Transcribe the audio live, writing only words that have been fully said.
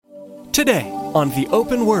Today on The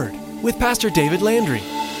Open Word with Pastor David Landry.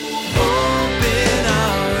 Open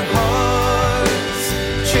our hearts,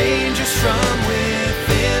 change us from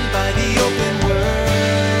within by the open word.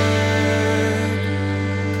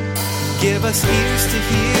 Give us ears to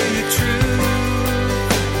hear your truth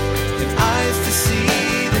and eyes to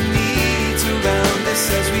see the needs around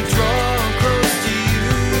us as we draw close to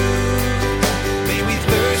you. May we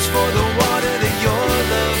thirst for the water that your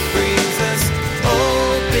love brings us.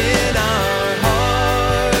 Open our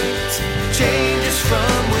hearts, change us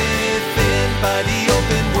from within by the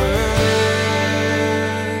open word.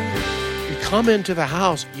 You come into the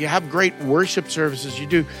house, you have great worship services, you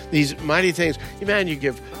do these mighty things. Man, you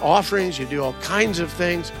give offerings, you do all kinds of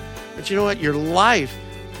things. But you know what? Your life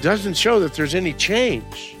doesn't show that there's any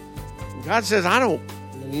change. God says, I don't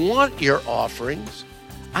want your offerings.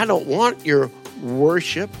 I don't want your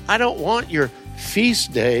worship. I don't want your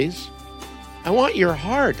feast days. I want your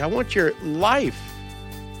heart. I want your life.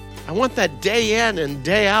 I want that day in and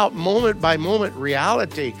day out, moment by moment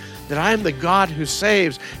reality that I am the God who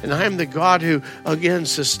saves, and I am the God who, again,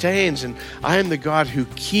 sustains, and I am the God who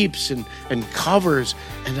keeps and covers,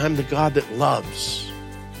 and I'm the God that loves,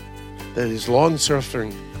 that is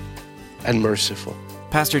long-suffering and merciful.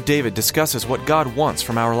 Pastor David discusses what God wants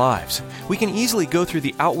from our lives. We can easily go through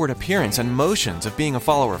the outward appearance and motions of being a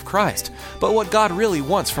follower of Christ, but what God really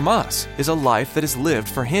wants from us is a life that is lived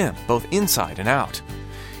for Him, both inside and out.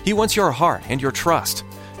 He wants your heart and your trust.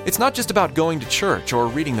 It's not just about going to church or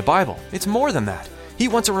reading the Bible. It's more than that. He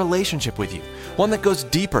wants a relationship with you, one that goes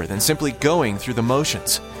deeper than simply going through the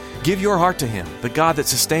motions. Give your heart to Him, the God that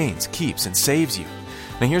sustains, keeps, and saves you.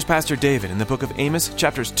 Now here's Pastor David in the book of Amos,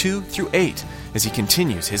 chapters 2 through 8, as he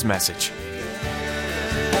continues his message.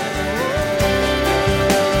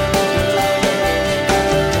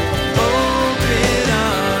 Open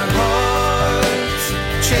our hearts,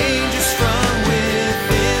 change us from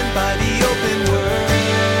within by the open word.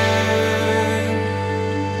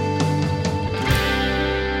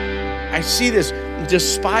 I see this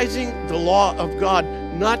despising the law of God,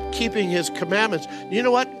 not keeping His commandments. You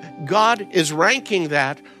know what? God is ranking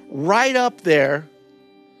that right up there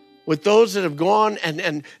with those that have gone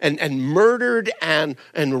and murdered and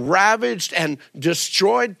ravaged and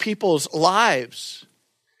destroyed people's lives.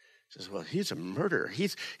 He says, well, he's a murderer.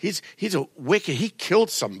 He's a wicked. He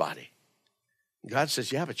killed somebody. God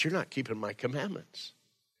says, yeah, but you're not keeping my commandments.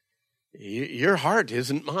 Your heart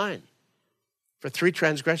isn't mine. For 3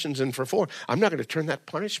 transgressions and for 4, I'm not going to turn that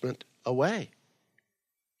punishment away.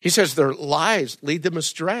 He says their lies lead them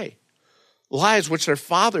astray. Lies which their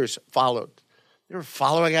fathers followed. They were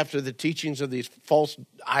following after the teachings of these false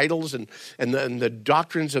idols and the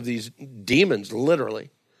doctrines of these demons, literally.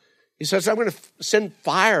 He says, I'm going to send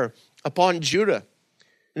fire upon Judah,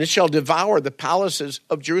 and it shall devour the palaces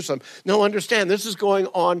of Jerusalem. Now understand, this is going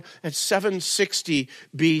on at 760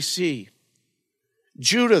 BC.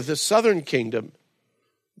 Judah, the southern kingdom,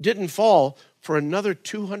 didn't fall for another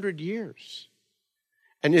 200 years.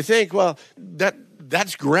 And you think, well,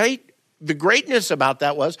 that's great. The greatness about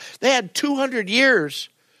that was they had 200 years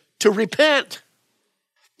to repent.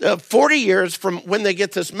 40 years from when they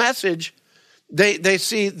get this message, they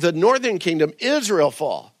see the northern kingdom, Israel,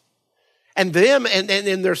 fall. And them and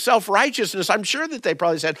in their self-righteousness, I'm sure that they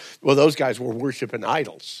probably said, well, those guys were worshiping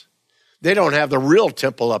idols. They don't have the real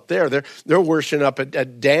temple up there. They're worshiping up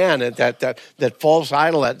at Dan, at that false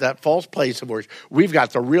idol, at that false place of worship. We've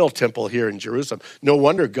got the real temple here in Jerusalem. No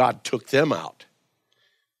wonder God took them out.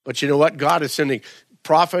 But you know what? God is sending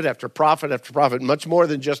prophet after prophet after prophet, much more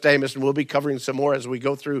than just Amos, and we'll be covering some more as we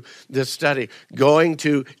go through this study. Going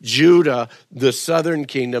to Judah, the southern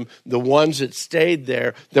kingdom, the ones that stayed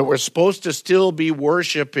there, that were supposed to still be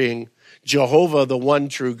worshiping Jehovah, the one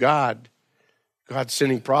true God. God's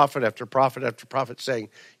sending prophet after prophet after prophet saying,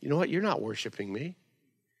 you know what, you're not worshiping me.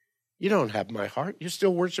 You don't have my heart. You're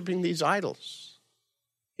still worshiping these idols.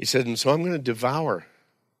 He said, and so I'm going to devour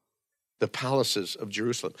the palaces of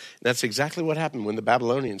Jerusalem. And that's exactly what happened when the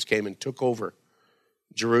Babylonians came and took over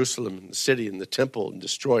Jerusalem, and the city and the temple, and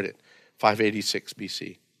destroyed it, 586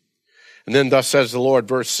 BC. And then thus says the Lord,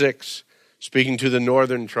 verse 6, speaking to the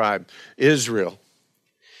northern tribe, Israel,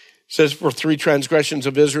 says, for 3 transgressions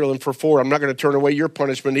of Israel and for 4, I'm not going to turn away your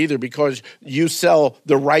punishment either, because you sell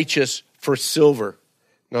the righteous for silver.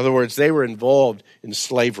 In other words, they were involved in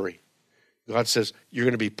slavery. God says, you're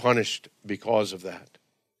going to be punished because of that.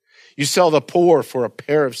 You sell the poor for a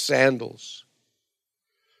pair of sandals.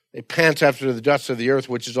 They pant after the dust of the earth,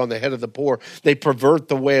 which is on the head of the poor. They pervert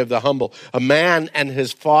the way of the humble. A man and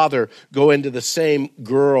his father go into the same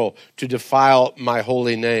girl to defile my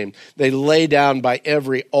holy name. They lay down by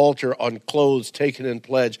every altar on clothes taken in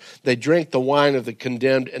pledge. They drink the wine of the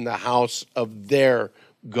condemned in the house of their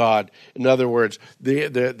God. In other words,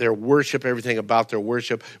 their worship, everything about their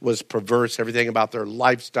worship was perverse. Everything about their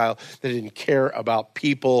lifestyle, they didn't care about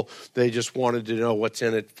people. They just wanted to know what's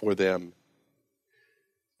in it for them.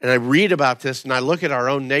 And I read about this and I look at our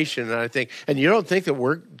own nation and I think, and you don't think that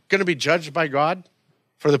we're going to be judged by God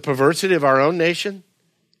for the perversity of our own nation?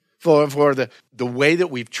 For the way that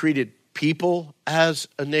we've treated people as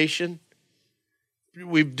a nation?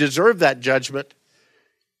 We've deserved that judgment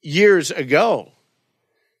years ago.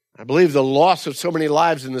 I believe the loss of so many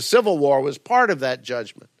lives in the Civil War was part of that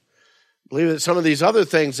judgment. I believe that some of these other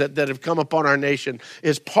things that have come upon our nation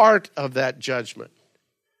is part of that judgment.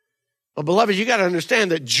 Well, beloved, you got to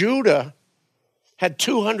understand that Judah had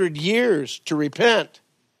 200 years to repent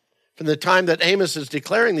from the time that Amos is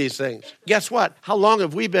declaring these things. Guess what? How long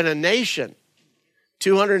have we been a nation?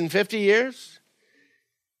 250 years?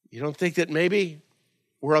 You don't think that maybe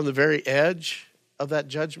we're on the very edge of that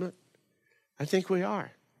judgment? I think we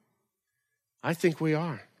are. I think we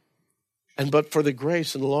are. But for the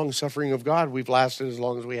grace and the long suffering of God, we've lasted as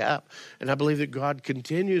long as we have. And I believe that God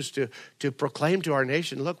continues to proclaim to our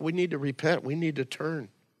nation, look, we need to repent. We need to turn.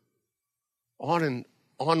 On and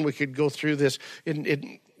on we could go through this.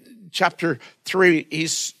 In chapter 3,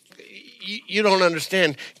 you don't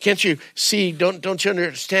understand. Can't you see, don't you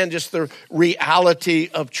understand just the reality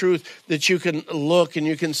of truth that you can look and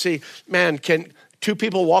you can see, man, can two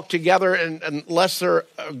people walk together and unless they're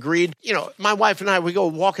agreed? You know, my wife and I, we go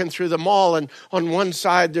walking through the mall and on one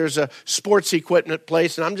side there's a sports equipment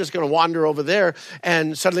place and I'm just going to wander over there.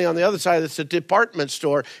 And suddenly on the other side it's a department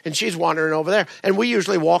store and she's wandering over there. And we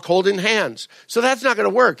usually walk holding hands. So that's not going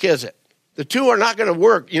to work, is it? The two are not going to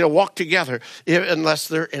work, walk together unless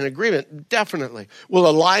they're in agreement. Definitely. Will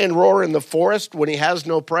a lion roar in the forest when he has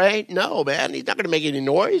no prey? No, man. He's not going to make any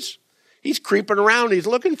noise. He's creeping around. He's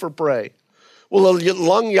looking for prey. Will a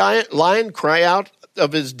young lion cry out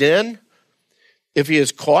of his den if he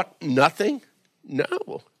has caught nothing?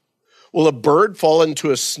 No. Will a bird fall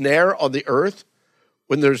into a snare on the earth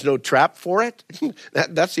when there's no trap for it?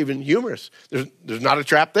 That's even humorous. There's not a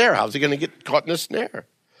trap there. How's he going to get caught in a snare?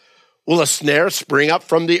 Will a snare spring up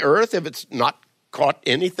from the earth if it's not caught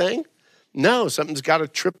anything? No, something's got to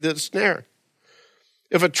trip the snare.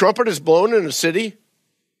 If a trumpet is blown in a city,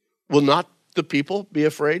 will not the people be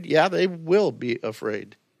afraid? Yeah, they will be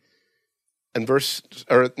afraid. And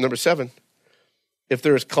number 7, if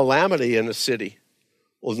there is calamity in a city,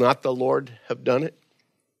 will not the Lord have done it?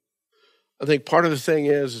 I think part of the thing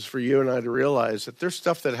is for you and I to realize that there's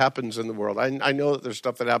stuff that happens in the world. I know that there's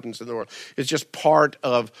stuff that happens in the world. It's just part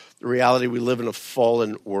of the reality. We live in a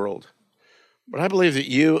fallen world. But I believe that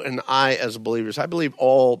you and I as believers, I believe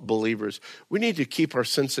all believers, we need to keep our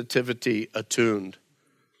sensitivity attuned.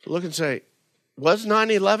 Look and say, was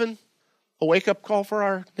 9/11 a wake-up call for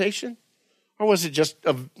our nation? Or was it just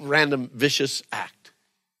a random vicious act?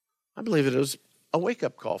 I believe it was a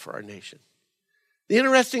wake-up call for our nation. The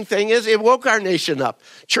interesting thing is it woke our nation up.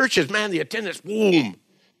 Churches, man, the attendance, boom,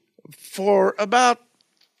 for about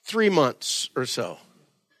 3 months or so.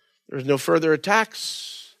 There was no further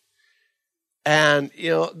attacks. And,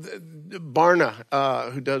 Barna,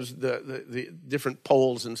 who does the different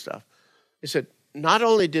polls and stuff, he said, not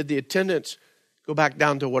only did the attendance go back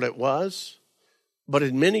down to what it was, but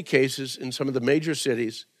in many cases, in some of the major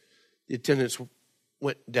cities, the attendance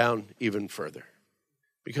went down even further.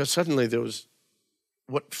 Because suddenly there was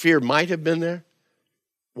what fear might have been there,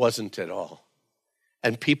 wasn't at all.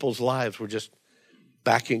 And people's lives were just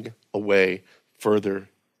backing away further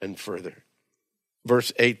and further.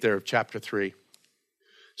 Verse 8 there of chapter 3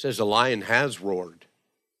 says, the lion has roared.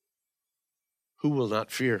 Who will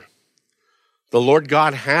not fear? The Lord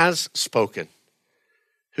God has spoken.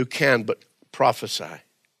 Who can but prophesy?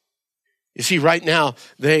 You see, right now,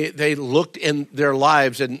 they looked in their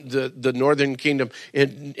lives, and the northern kingdom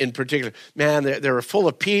in particular, man, they were full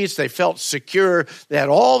of peace. They felt secure. They had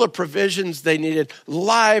all the provisions they needed.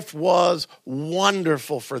 Life was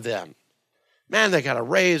wonderful for them. Man, they got a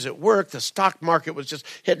raise at work. The stock market was just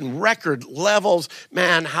hitting record levels.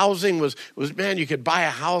 Man, housing was man, you could buy a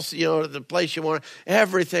house, the place you wanted.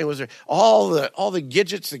 Everything was there. All the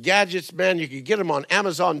gadgets, man, you could get them on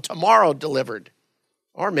Amazon tomorrow delivered.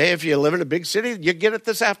 Or maybe if you live in a big city, you get it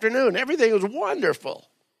this afternoon. Everything was wonderful.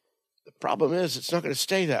 The problem is it's not going to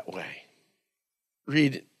stay that way.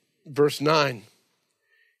 Read verse 9.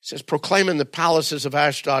 He says, proclaim in the palaces of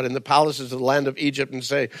Ashdod, in the palaces of the land of Egypt, and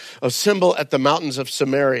say, assemble at the mountains of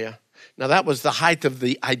Samaria. Now that was the height of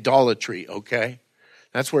the idolatry, okay?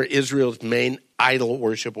 That's where Israel's main idol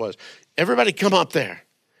worship was. Everybody come up there.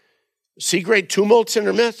 See great tumults in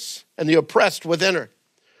her midst, and the oppressed within her.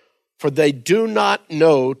 For they do not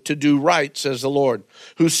know to do right, says the Lord,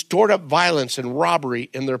 who stored up violence and robbery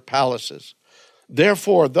in their palaces.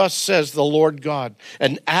 Therefore, thus says the Lord God,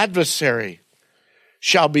 an adversary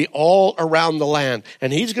shall be all around the land,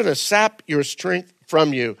 and he's going to sap your strength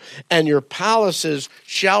from you, and your palaces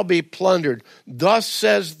shall be plundered. Thus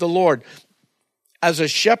says the Lord, as a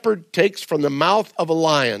shepherd takes from the mouth of a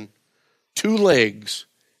lion 2 legs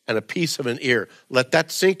and a piece of an ear. Let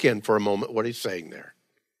that sink in for a moment, what he's saying there.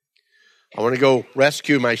 I want to go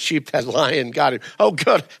rescue my sheep. That lion got him. Oh,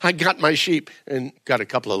 good, I got my sheep, and got a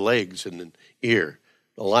couple of legs and an ear.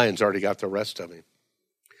 The lion's already got the rest of him.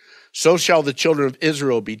 So shall the children of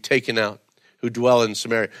Israel be taken out who dwell in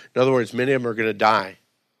Samaria. In other words, many of them are going to die.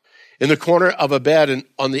 In the corner of a bed and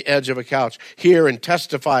on the edge of a couch. Hear and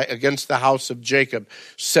testify against the house of Jacob,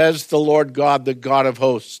 says the Lord God, the God of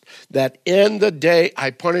hosts, that in the day I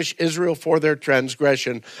punish Israel for their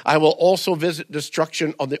transgression, I will also visit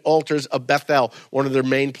destruction on the altars of Bethel, one of their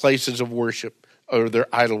main places of worship, or their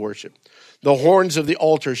idol worship. The horns of the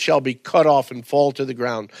altar shall be cut off and fall to the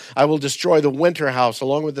ground. I will destroy the winter house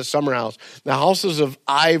along with the summer house. The houses of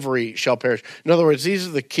ivory shall perish. In other words, these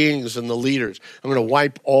are the kings and the leaders. I'm going to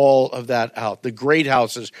wipe all of that out. The great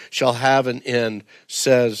houses shall have an end,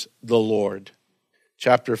 says the Lord.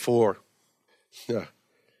 Chapter 4.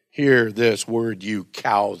 Hear this word, you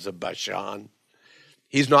cows of Bashan.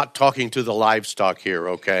 He's not talking to the livestock here,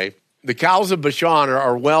 okay? The cows of Bashan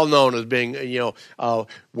are well known as being,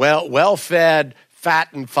 well-fed,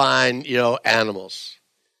 fat and fine, animals.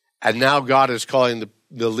 And now God is calling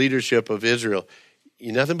the leadership of Israel,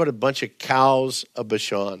 you're nothing but a bunch of cows of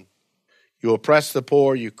Bashan. You oppress the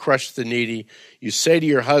poor, you crush the needy. You say to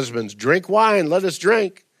your husbands, drink wine, let us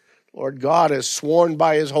drink. Lord God has sworn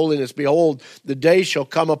by his holiness, behold, the day shall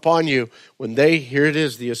come upon you when here it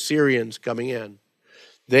is, the Assyrians coming in.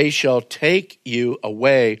 They shall take you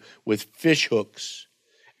away with fish hooks,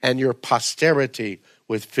 and your posterity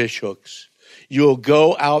with fish hooks. You will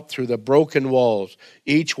go out through the broken walls,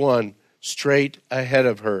 each one straight ahead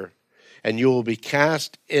of her, and you will be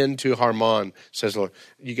cast into Harmon, says the Lord.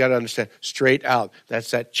 You got to understand, straight out,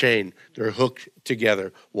 that's that chain. They're hooked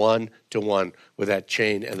together, 1 to 1, with that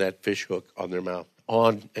chain and that fish hook on their mouth.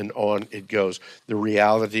 On and on it goes, the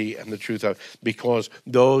reality and the truth of it. Because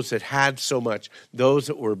those that had so much, those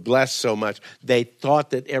that were blessed so much, they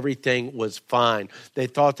thought that everything was fine. They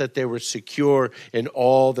thought that they were secure in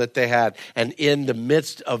all that they had. And in the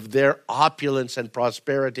midst of their opulence and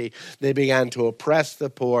prosperity, they began to oppress the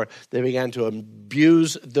poor. They began to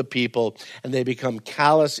abuse the people. And they become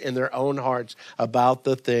callous in their own hearts about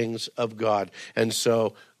the things of God. And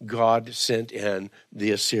so God sent in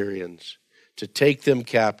the Assyrians to take them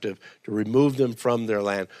captive, to remove them from their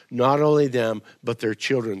land. Not only them, but their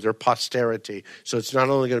children, their posterity. So it's not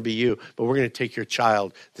only going to be you, but we're going to take your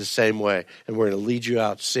child the same way. And we're going to lead you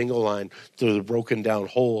out single line through the broken down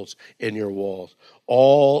holes in your walls.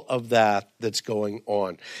 All of that's going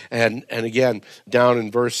on. And again, down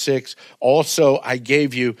in verse 6, also I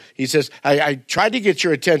gave you, he says, I tried to get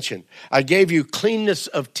your attention. I gave you cleanness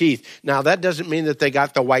of teeth. Now that doesn't mean that they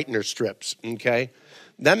got the whitener strips, okay?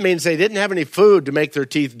 That means they didn't have any food to make their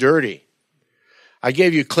teeth dirty. I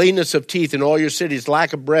gave you cleanness of teeth in all your cities,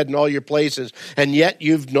 lack of bread in all your places, and yet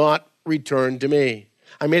you've not returned to me.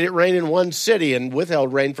 I made it rain in one city and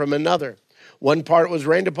withheld rain from another. One part was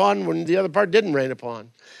rained upon when the other part didn't rain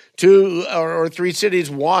upon. 2 or 3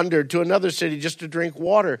 cities wandered to another city just to drink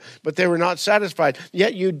water, but they were not satisfied.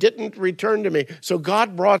 Yet you didn't return to me. So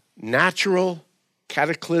God brought natural,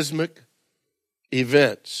 cataclysmic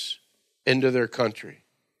events into their country.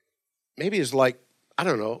 Maybe it's like, I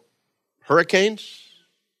don't know, hurricanes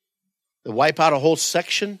that wipe out a whole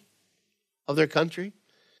section of their country.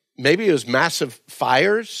 Maybe it was massive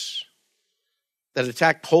fires that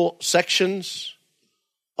attacked whole sections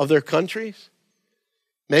of their countries.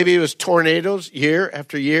 Maybe it was tornadoes year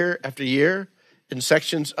after year after year in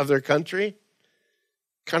sections of their country.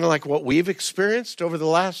 Kind of like what we've experienced over the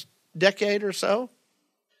last decade or so.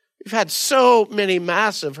 We've had so many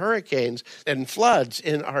massive hurricanes and floods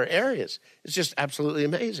in our areas. It's just absolutely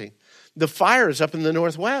amazing. The fires up in the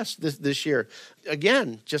Northwest this year,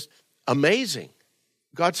 again, just amazing.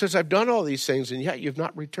 God says, I've done all these things, and yet you've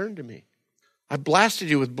not returned to me. I blasted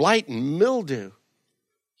you with blight and mildew.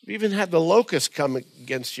 You even had the locusts come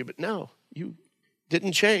against you, but no, you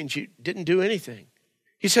didn't change. You didn't do anything.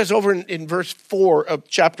 He says over in verse 4 of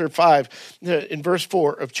chapter 5,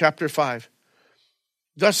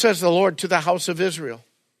 thus says the Lord to the house of Israel,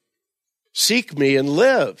 seek me and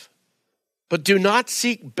live, but do not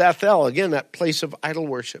seek Bethel, again, that place of idol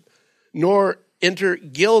worship, nor enter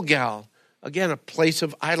Gilgal, again, a place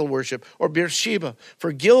of idol worship, or Beersheba,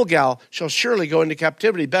 for Gilgal shall surely go into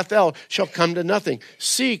captivity. Bethel shall come to nothing.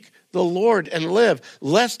 Seek the Lord and live,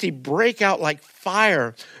 lest he break out like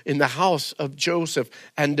fire in the house of Joseph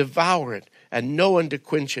and devour it, and no one to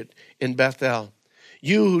quench it in Bethel.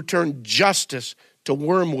 You who turn justice to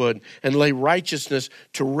wormwood and lay righteousness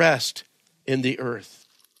to rest in the earth.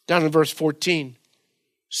 Down in verse 14,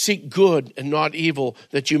 seek good and not evil,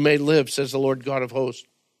 that you may live, says the Lord God of hosts.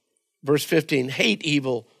 Verse 15, hate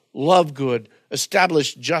evil, love good,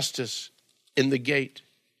 establish justice in the gate.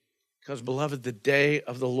 Because, beloved, the day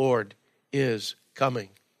of the Lord is coming.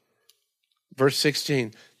 Verse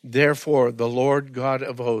 16, therefore the Lord God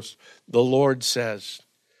of hosts, the Lord says,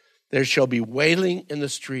 there shall be wailing in the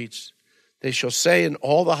streets. They shall say in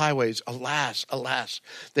all the highways, alas, alas.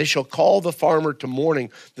 They shall call the farmer to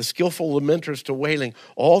mourning, the skillful lamenters to wailing.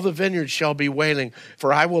 All the vineyards shall be wailing,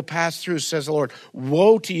 for I will pass through, says the Lord.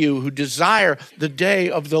 Woe to you who desire the day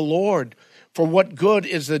of the Lord. For what good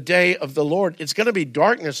is the day of the Lord? It's going to be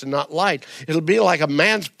darkness and not light. It'll be like a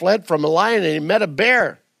man's fled from a lion and he met a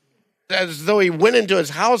bear. As though he went into his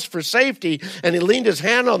house for safety and he leaned his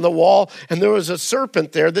hand on the wall and there was a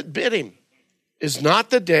serpent there that bit him. Is not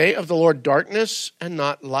the day of the Lord darkness and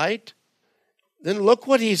not light? Then look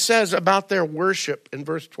what he says about their worship in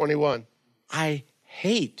verse 21. I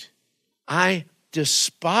hate, I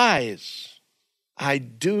despise, I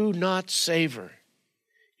do not savor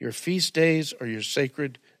your feast days or your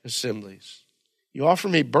sacred assemblies. You offer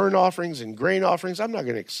me burnt offerings and grain offerings. I'm not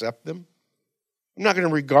going to accept them. I'm not going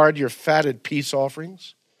to regard your fatted peace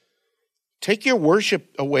offerings. Take your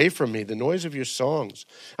worship away from me, the noise of your songs.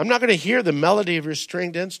 I'm not going to hear the melody of your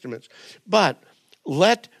stringed instruments. But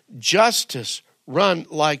let justice run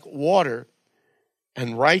like water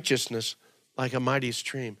and righteousness like a mighty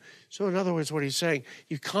stream. So in other words, what he's saying,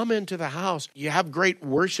 you come into the house, you have great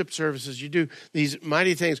worship services, you do these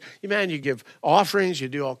mighty things. You give offerings, you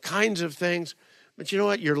do all kinds of things. But you know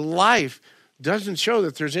what? Your life doesn't show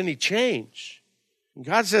that there's any change. And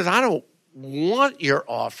God says, I don't want your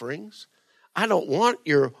offerings. I don't want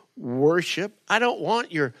your worship. I don't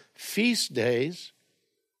want your feast days.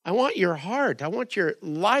 I want your heart. I want your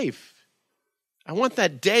life. I want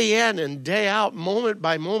that day in and day out, moment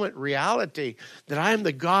by moment reality that I am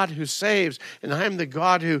the God who saves and I am the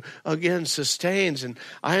God who, again, sustains and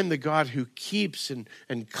I am the God who keeps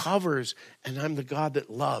and covers and I'm the God that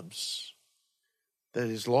loves, that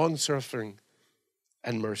is long-suffering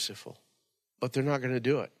and merciful. But they're not going to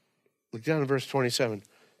do it. Look down at verse 27.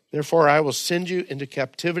 Therefore, I will send you into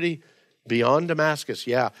captivity beyond Damascus.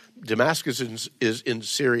 Yeah, Damascus is in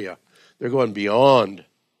Syria. They're going beyond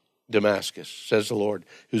Damascus, says the Lord,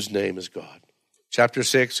 whose name is God. Chapter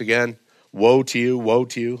 6, again, woe to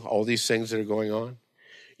you, all these things that are going on.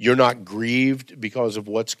 You're not grieved because of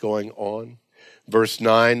what's going on. Verse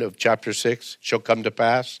 9 of chapter 6, shall come to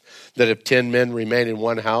pass that if 10 men remain in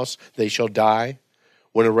one house, they shall die.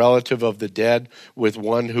 When a relative of the dead with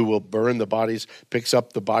one who will burn the bodies picks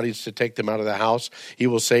up the bodies to take them out of the house, he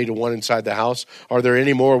will say to one inside the house, are there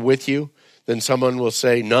any more with you? Then someone will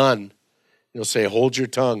say, none. He'll say, hold your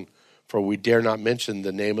tongue, for we dare not mention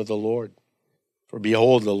the name of the Lord. For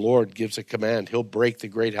behold, the Lord gives a command. He'll break the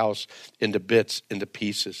great house into bits, into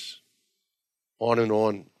pieces. On and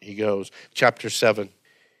on he goes. Chapter 7,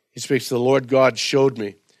 he speaks, the Lord God showed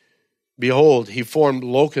me. Behold, he formed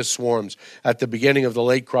locust swarms at the beginning of the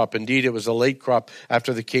late crop. Indeed, it was a late crop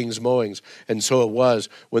after the king's mowings. And so it was,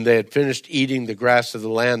 when they had finished eating the grass of the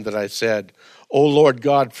land, that I said, O Lord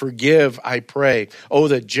God, forgive, I pray. Oh,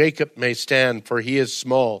 that Jacob may stand, for he is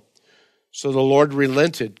small. So the Lord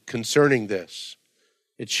relented concerning this.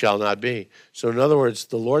 It shall not be. So in other words,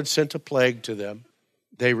 the Lord sent a plague to them.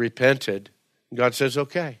 They repented. God says,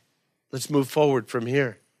 okay, let's move forward from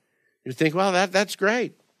here. You think, well, that's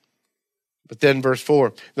great. But then verse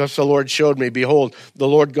 4, thus the Lord showed me, behold, the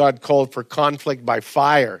Lord God called for conflict by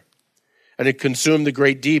fire, and it consumed the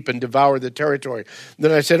great deep and devoured the territory.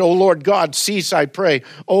 Then I said, O Lord God, cease, I pray.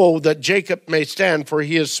 Oh, that Jacob may stand, for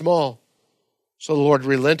he is small. So the Lord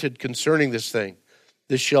relented concerning this thing.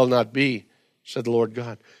 This shall not be, said the Lord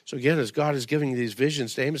God. So again, as God is giving these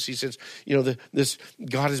visions to Amos, he says, this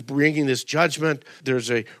God is bringing this judgment.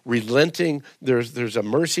 There's a relenting, there's a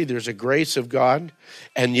mercy, there's a grace of God,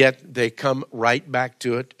 and yet they come right back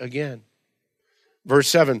to it again. Verse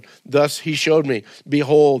 7, thus he showed me,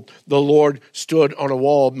 behold, the Lord stood on a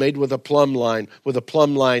wall made with a plumb line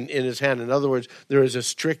in his hand. In other words, there is a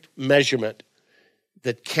strict measurement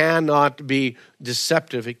that cannot be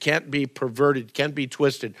deceptive. It can't be perverted, can't be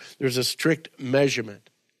twisted. There's a strict measurement.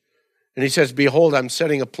 And he says, behold, I'm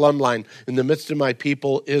setting a plumb line in the midst of my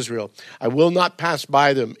people Israel. I will not pass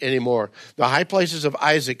by them anymore. The high places of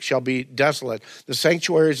Isaac shall be desolate. The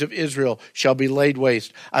sanctuaries of Israel shall be laid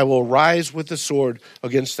waste. I will rise with the sword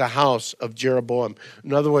against the house of Jeroboam.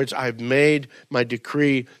 In other words, I've made my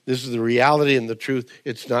decree. This is the reality and the truth.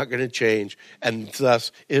 It's not going to change. And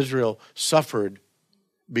thus Israel suffered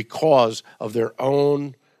because of their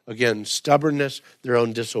own, again, stubbornness, their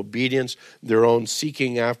own disobedience, their own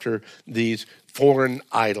seeking after these foreign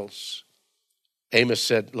idols. Amos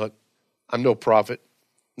said, look, I'm no prophet,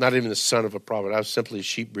 not even the son of a prophet. I was simply a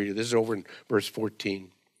sheep breeder. This is over in verse 14.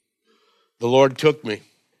 The Lord took me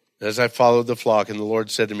as I followed the flock, and the Lord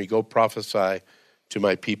said to me, go prophesy to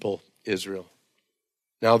my people Israel.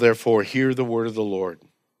 Now, therefore, hear the word of the Lord.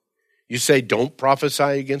 You say, don't prophesy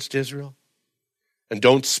against Israel, and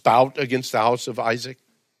don't spout against the house of Isaac.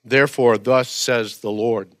 Therefore, thus says the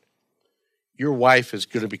Lord, your wife is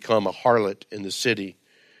going to become a harlot in the city.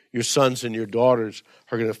 Your sons and your daughters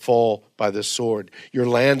are going to fall by the sword. Your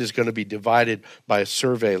land is going to be divided by a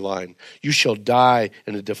survey line. You shall die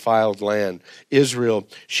in a defiled land. Israel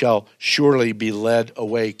shall surely be led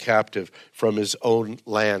away captive from his own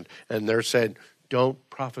land. And they're saying, don't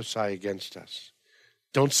prophesy against us.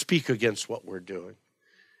 Don't speak against what we're doing.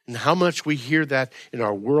 And how much we hear that in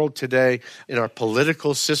our world today, in our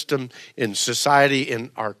political system, in society,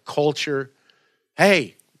 in our culture.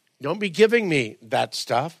 Hey, don't be giving me that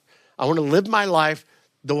stuff. I want to live my life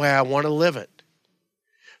the way I want to live it.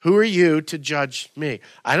 Who are you to judge me?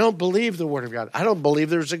 I don't believe the word of God. I don't believe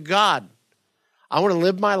there's a God. I want to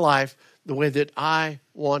live my life the way that I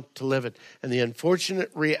want to live it. And the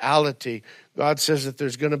unfortunate reality, God says that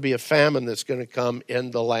there's going to be a famine that's going to come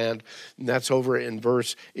in the land. And that's over in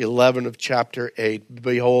verse 11 of chapter 8.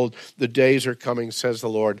 Behold, the days are coming, says the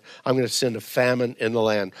Lord. I'm going to send a famine in the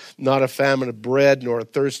land. Not a famine of bread, nor a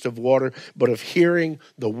thirst of water, but of hearing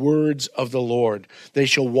the words of the Lord. They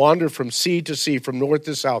shall wander from sea to sea, from north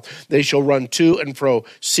to south. They shall run to and fro,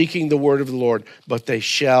 seeking the word of the Lord, but they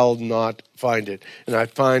shall not find it. And I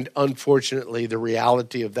find, unfortunately, the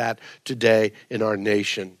reality of that today in our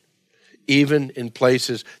nation. Even in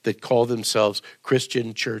places that call themselves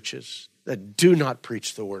Christian churches that do not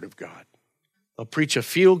preach the word of God. They'll preach a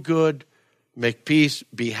feel-good, make peace,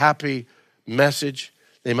 be happy message.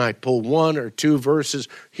 They might pull one or two verses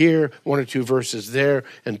here, one or two verses there,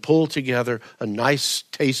 and pull together a nice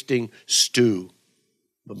tasting stew.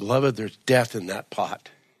 But beloved, there's death in that pot.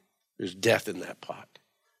 There's death in that pot.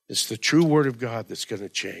 It's the true word of God that's going to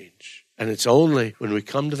change. And it's only when we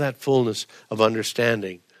come to that fullness of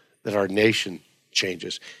understanding that our nation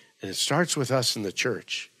changes. And it starts with us in the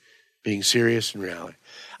church being serious in reality.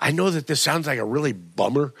 I know that this sounds like a really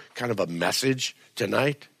bummer kind of a message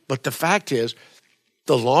tonight, but the fact is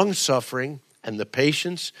the long suffering and the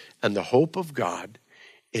patience and the hope of God,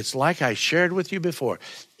 it's like I shared with you before.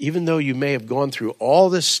 Even though you may have gone through all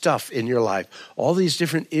this stuff in your life, all these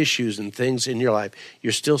different issues and things in your life,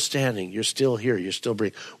 you're still standing, you're still here, you're still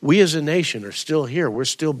breathing. We as a nation are still here, we're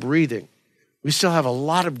still breathing. We still have a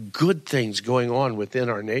lot of good things going on within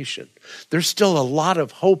our nation. There's still a lot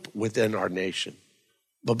of hope within our nation.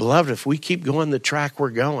 But beloved, if we keep going the track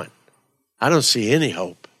we're going, I don't see any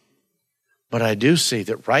hope. But I do see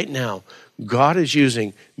that right now, God is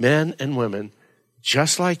using men and women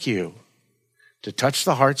just like you to touch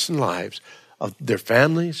the hearts and lives of their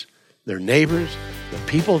families, their neighbors, the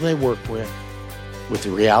people they work with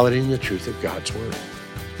the reality and the truth of God's word.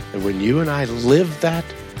 And when you and I live that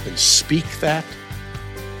and speak that,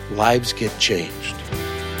 lives get changed.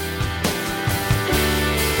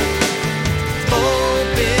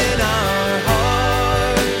 Open our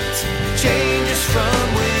hearts, change us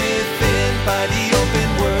from within by the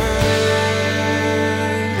open word.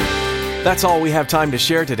 That's all we have time to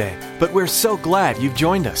share today, but we're so glad you've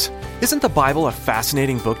joined us. Isn't the Bible a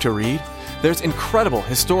fascinating book to read? There's incredible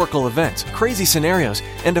historical events, crazy scenarios,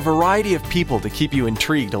 and a variety of people to keep you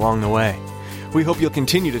intrigued along the way. We hope you'll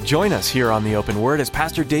continue to join us here on The Open Word as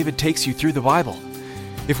Pastor David takes you through the Bible.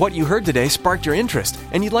 If what you heard today sparked your interest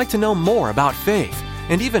and you'd like to know more about faith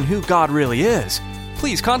and even who God really is,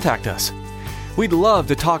 please contact us. We'd love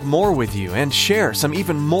to talk more with you and share some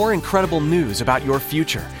even more incredible news about your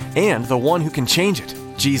future and the one who can change it,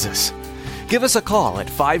 Jesus. Give us a call at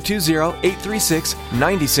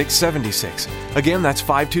 520-836-9676. Again, that's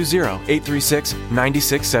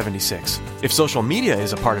 520-836-9676. If social media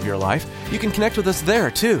is a part of your life, you can connect with us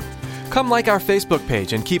there too. Come like our Facebook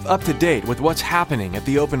page and keep up to date with what's happening at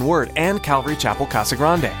the Open Word and Calvary Chapel Casa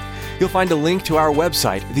Grande. You'll find a link to our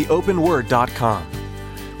website, theopenword.com.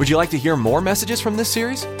 Would you like to hear more messages from this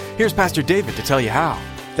series? Here's Pastor David to tell you how.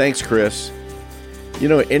 Thanks, Chris. You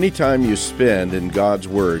know, any time you spend in God's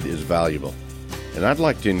Word is valuable, and I'd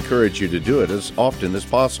like to encourage you to do it as often as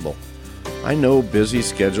possible. I know busy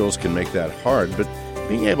schedules can make that hard, but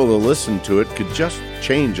being able to listen to it could just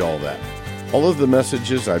change all that. All of the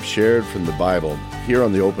messages I've shared from the Bible here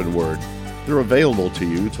on the Open Word, they're available to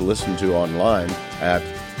you to listen to online at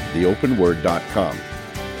theopenword.com.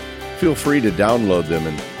 Feel free to download them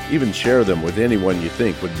and even share them with anyone you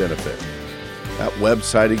think would benefit. That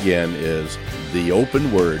website again is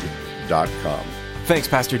theopenword.com. Thanks,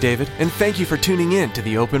 Pastor David, and thank you for tuning in to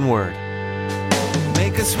the Open Word.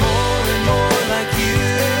 Make us more and more